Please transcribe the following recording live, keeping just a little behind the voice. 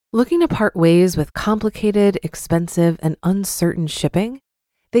Looking to part ways with complicated, expensive, and uncertain shipping?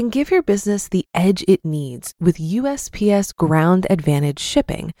 Then give your business the edge it needs with USPS Ground Advantage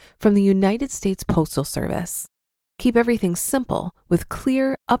shipping from the United States Postal Service. Keep everything simple with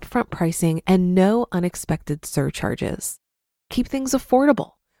clear, upfront pricing and no unexpected surcharges. Keep things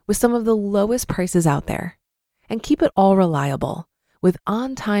affordable with some of the lowest prices out there. And keep it all reliable with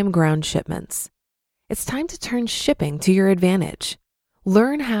on-time ground shipments. It's time to turn shipping to your advantage.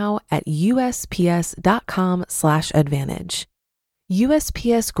 Learn how at USPS.com/advantage.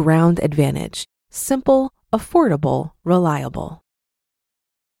 USPS Ground Advantage. Simple, affordable, reliable.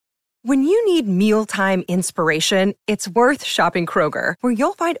 When you need mealtime inspiration, it's worth shopping Kroger, where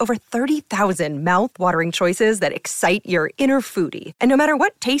you'll find over 30,000 mouth-watering choices that excite your inner foodie. And no matter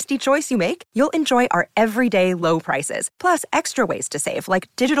what tasty choice you make, you'll enjoy our everyday low prices, plus extra ways to save, like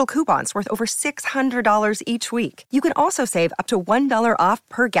digital coupons worth over $600 each week. You can also save up to $1 off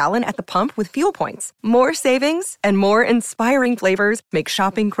per gallon at the pump with fuel points. More savings and more inspiring flavors make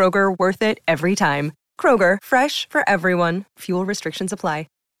shopping Kroger worth it every time. Kroger, fresh for everyone. Fuel restrictions apply.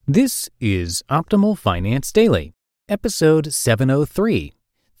 This is Optimal Finance Daily, episode 703,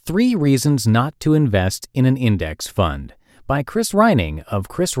 3 Reasons Not to Invest in an Index Fund, by Chris Reining of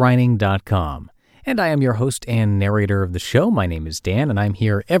chrisreining.com. And I am your host and narrator of the show. My name is Dan, and I'm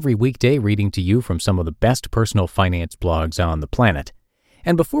here every weekday reading to you from some of the best personal finance blogs on the planet.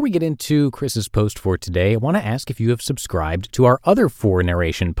 And before we get into Chris's post for today, I want to ask if you have subscribed to our other 4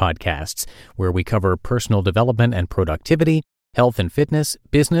 narration podcasts, where we cover personal development and productivity, health and fitness,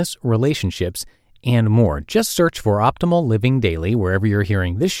 business, relationships, and more. Just search for Optimal Living Daily wherever you're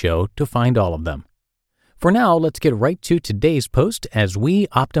hearing this show to find all of them. For now, let's get right to today's post as we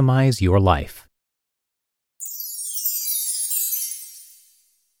optimize your life.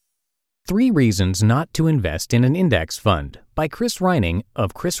 3 Reasons Not to Invest in an Index Fund, by Chris Reining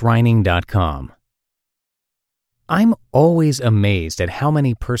of chrisreining.com. I'm always amazed at how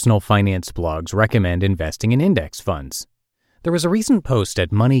many personal finance blogs recommend investing in index funds. There was a recent post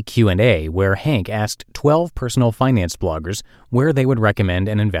at Money Q&A where Hank asked 12 personal finance bloggers where they would recommend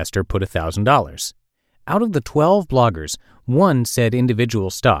an investor put $1,000. Out of the 12 bloggers, 1 said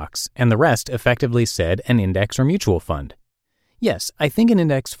individual stocks, and the rest effectively said an index or mutual fund. Yes, I think an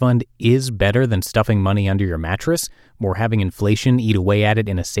index fund is better than stuffing money under your mattress or having inflation eat away at it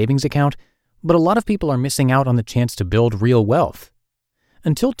in a savings account, but a lot of people are missing out on the chance to build real wealth.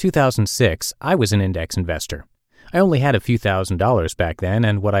 Until 2006, I was an index investor. I only had a few $1,000s back then,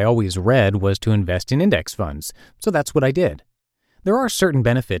 and what I always read was to invest in index funds, so that's what I did. There are certain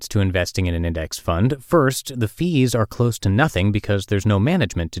benefits to investing in an index fund. First, the fees are close to nothing because there's no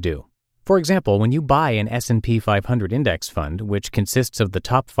management to do. For example, when you buy an S&P 500 index fund, which consists of the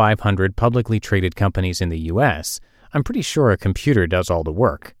top 500 publicly traded companies in the U.S., I'm pretty sure a computer does all the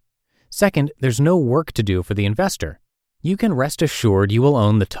work. Second, there's no work to do for the investor. You can rest assured you will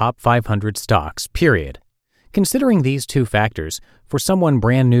own the top 500 stocks, period. Considering these 2 factors, for someone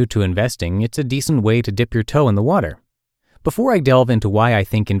brand new to investing, it's a decent way to dip your toe in the water. Before I delve into why I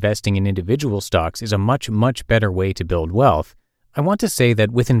think investing in individual stocks is a much, much better way to build wealth, I want to say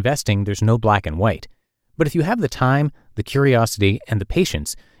that with investing, there's no black and white. But if you have the time, the curiosity, and the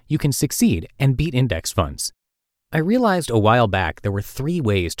patience, you can succeed and beat index funds. I realized a while back there were 3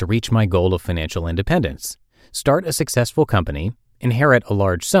 ways to reach my goal of financial independence: start a successful company, inherit a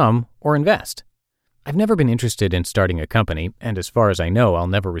large sum, or invest. I've never been interested in starting a company, and as far as I know, I'll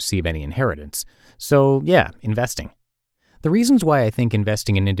never receive any inheritance. So yeah, investing. The reasons why I think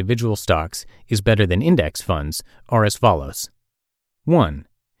investing in individual stocks is better than index funds are as follows. 1.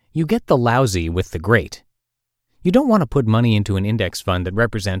 You get the lousy with the great. You don't want to put money into an index fund that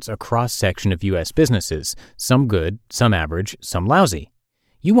represents a cross-section of U.S. businesses, some good, some average, some lousy.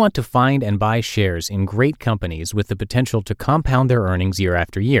 You want to find and buy shares in great companies with the potential to compound their earnings year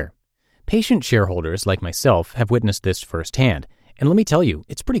after year. Patient shareholders like myself have witnessed this firsthand, and let me tell you,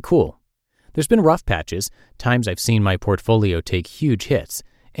 it's pretty cool. There's been rough patches, times I've seen my portfolio take huge hits,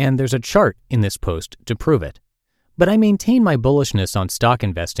 and there's a chart in this post to prove it. But I maintain my bullishness on stock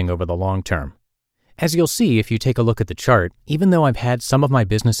investing over the long term. As you'll see if you take a look at the chart, even though I've had some of my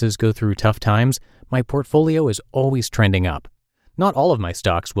businesses go through tough times, my portfolio is always trending up. Not all of my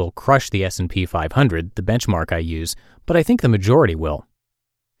stocks will crush the S&P 500, the benchmark I use, but I think the majority will.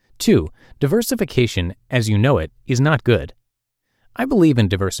 2. Diversification, as you know it, is not good. I believe in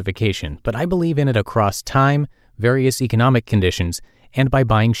diversification, but I believe in it across time, various economic conditions, and by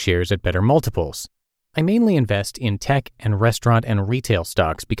buying shares at better multiples. I mainly invest in tech and restaurant and retail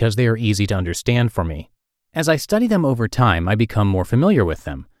stocks because they are easy to understand for me. As I study them over time, I become more familiar with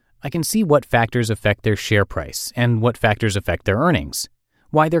them. I can see what factors affect their share price and what factors affect their earnings.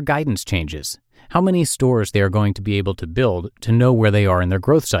 why their guidance changes, how many stores they are going to be able to build to know where they are in their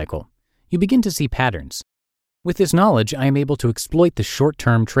growth cycle. You begin to see patterns. With this knowledge, I am able to exploit the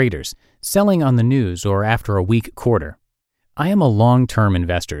short-term traders, selling on the news or after a weak quarter. I am a long-term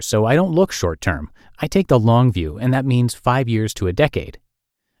investor, so I don't look short-term. I take the long view, and that means 5 years to a decade.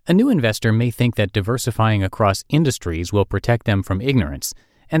 A new investor may think that diversifying across industries will protect them from ignorance,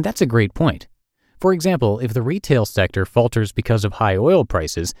 and that's a great point. For example, if the retail sector falters because of high oil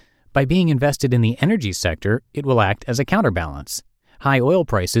prices, by being invested in the energy sector, it will act as a counterbalance. High oil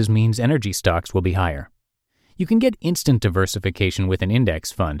prices means energy stocks will be higher. You can get instant diversification with an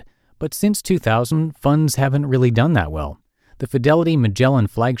index fund, but since 2000, funds haven't really done that well. The Fidelity Magellan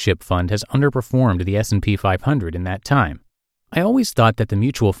Flagship Fund has underperformed the S&P 500 in that time. I always thought that the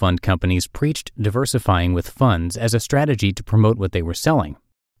mutual fund companies preached diversifying with funds as a strategy to promote what they were selling.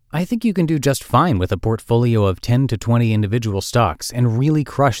 I think you can do just fine with a portfolio of 10 to 20 individual stocks and really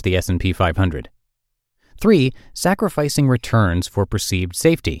crush the S&P 500. 3. Sacrificing returns for perceived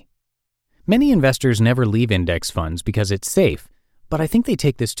safety. Many investors never leave index funds because it's safe, but I think they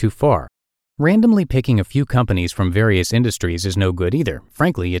take this too far. Randomly picking a few companies from various industries is no good either.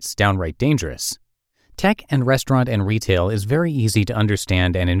 Frankly, it's downright dangerous. Tech and restaurant and retail is very easy to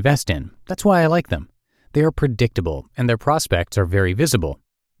understand and invest in. That's why I like them. They are predictable, and their prospects are very visible.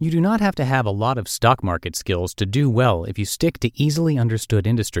 You do not have to have a lot of stock market skills to do well if you stick to easily understood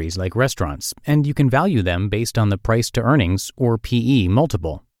industries like restaurants, and you can value them based on the price to earnings or PE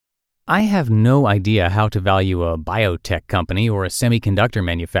multiple. I have no idea how to value a biotech company or a semiconductor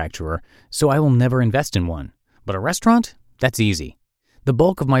manufacturer, so I will never invest in one. But a restaurant? That's easy. The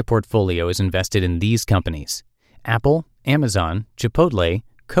bulk of my portfolio is invested in these companies: Apple, Amazon, Chipotle,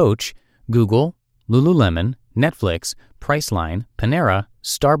 Coach, Google, Lululemon, Netflix, Priceline, Panera,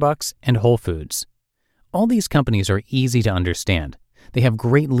 Starbucks, and Whole Foods. All these companies are easy to understand. They have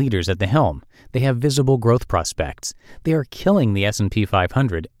great leaders at the helm. They have visible growth prospects. They are killing the S&P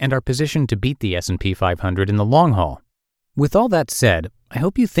 500 and are positioned to beat the S&P 500 in the long haul. With all that said, I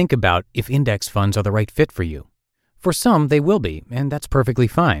hope you think about if index funds are the right fit for you. For some, they will be, and that's perfectly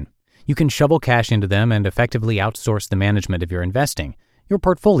fine. You can shovel cash into them and effectively outsource the management of your investing. Your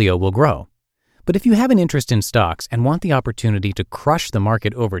portfolio will grow. But if you have an interest in stocks and want the opportunity to crush the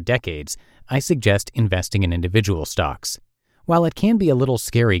market over decades, I suggest investing in individual stocks. While it can be a little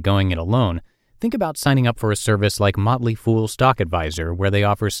scary going it alone, think about signing up for a service like Motley Fool Stock Advisor, where they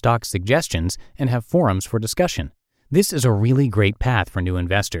offer stock suggestions and have forums for discussion. This is a really great path for new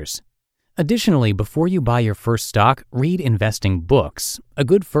investors. Additionally, before you buy your first stock, read investing books. A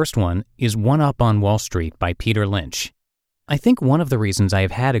good first one is One Up on Wall Street by Peter Lynch. I think one of the reasons I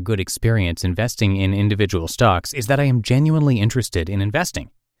have had a good experience investing in individual stocks is that I am genuinely interested in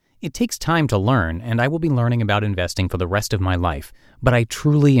investing. It takes time to learn, and I will be learning about investing for the rest of my life, but I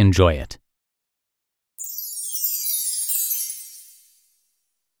truly enjoy it.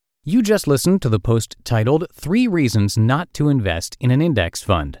 You just listened to the post titled 3 Reasons Not to Invest in an Index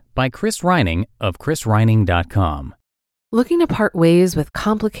Fund by Chris Reining of chrisreining.com. Looking to part ways with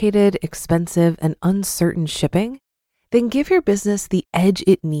complicated, expensive, and uncertain shipping? Then give your business the edge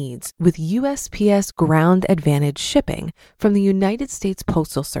it needs with USPS Ground Advantage shipping from the United States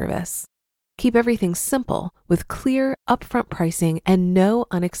Postal Service. Keep everything simple with clear, upfront pricing and no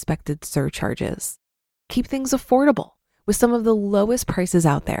unexpected surcharges. Keep things affordable with some of the lowest prices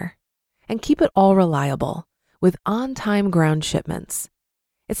out there. And keep it all reliable with on-time ground shipments.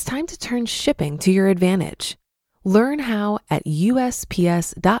 It's time to turn shipping to your advantage. Learn how at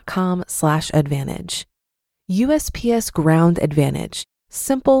USPS.com/advantage. USPS Ground Advantage.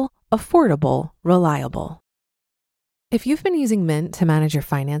 Simple, affordable, reliable. If you've been using Mint to manage your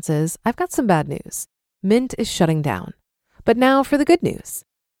finances, I've got some bad news. Mint is shutting down. But now for the good news.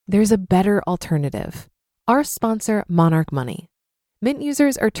 There's a better alternative. Our sponsor, Monarch Money. Mint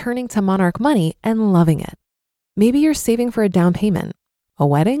users are turning to Monarch Money and loving it. Maybe you're saving for a down payment, a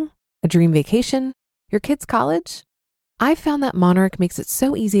wedding, a dream vacation, your kid's college. I've found that Monarch makes it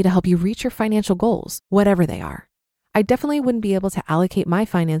so easy to help you reach your financial goals, whatever they are. I definitely wouldn't be able to allocate my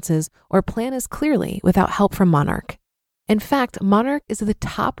finances or plan as clearly without help from Monarch. In fact, Monarch is the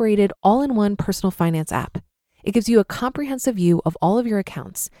top-rated all-in-one personal finance app. It gives you a comprehensive view of all of your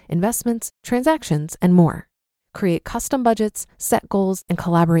accounts, investments, transactions, and more. Create custom budgets, set goals, and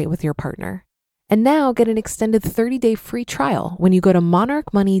collaborate with your partner. And now get an extended 30-day free trial when you go to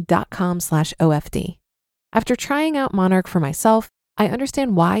monarchmoney.com/OFD. After trying out Monarch for myself, I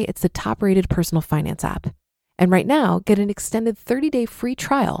understand why it's the top-rated personal finance app. And right now, get an extended 30-day free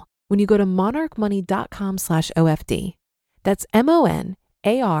trial when you go to monarchmoney.com/OFD. That's MONARCHMONEY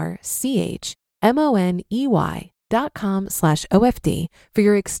reining.com/OFD for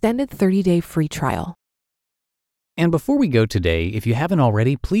your extended 30-day free trial. And before we go today, if you haven't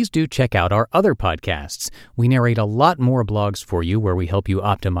already, please do check out our other podcasts. We narrate a lot more blogs for you where we help you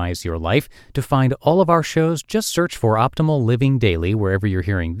optimize your life. To find all of our shows, just search for Optimal Living Daily wherever you're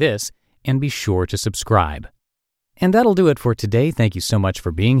hearing this, and be sure to subscribe. And that'll do it for today. Thank you so much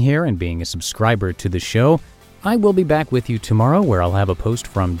for being here and being a subscriber to the show. I will be back with you tomorrow where I'll have a post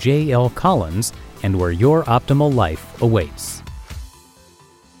from J.L. Collins and where your optimal life awaits.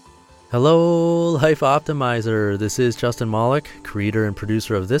 Hello, Life Optimizer. This is Justin Malik, creator and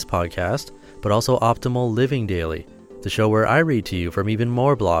producer of this podcast, but also Optimal Living Daily, the show where I read to you from even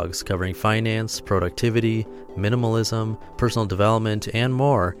more blogs covering finance, productivity, minimalism, personal development, and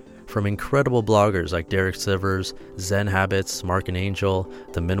more from incredible bloggers like Derek Sivers, Zen Habits, Mark and Angel,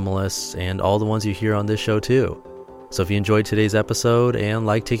 The Minimalists, and all the ones you hear on this show too. So if you enjoyed today's episode and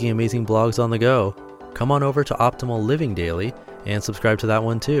like taking amazing blogs on the go, come on over to Optimal Living Daily and subscribe to that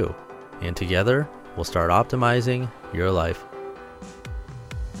one too. And together, we'll start optimizing your life.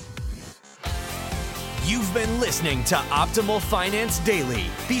 You've been listening to Optimal Finance Daily.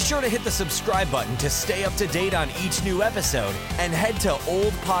 Be sure to hit the subscribe button to stay up to date on each new episode and head to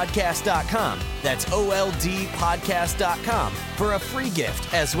oldpodcast.com. That's OLDpodcast.com for a free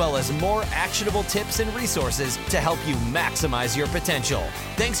gift as well as more actionable tips and resources to help you maximize your potential.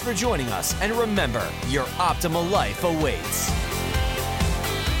 Thanks for joining us, and remember, your optimal life awaits.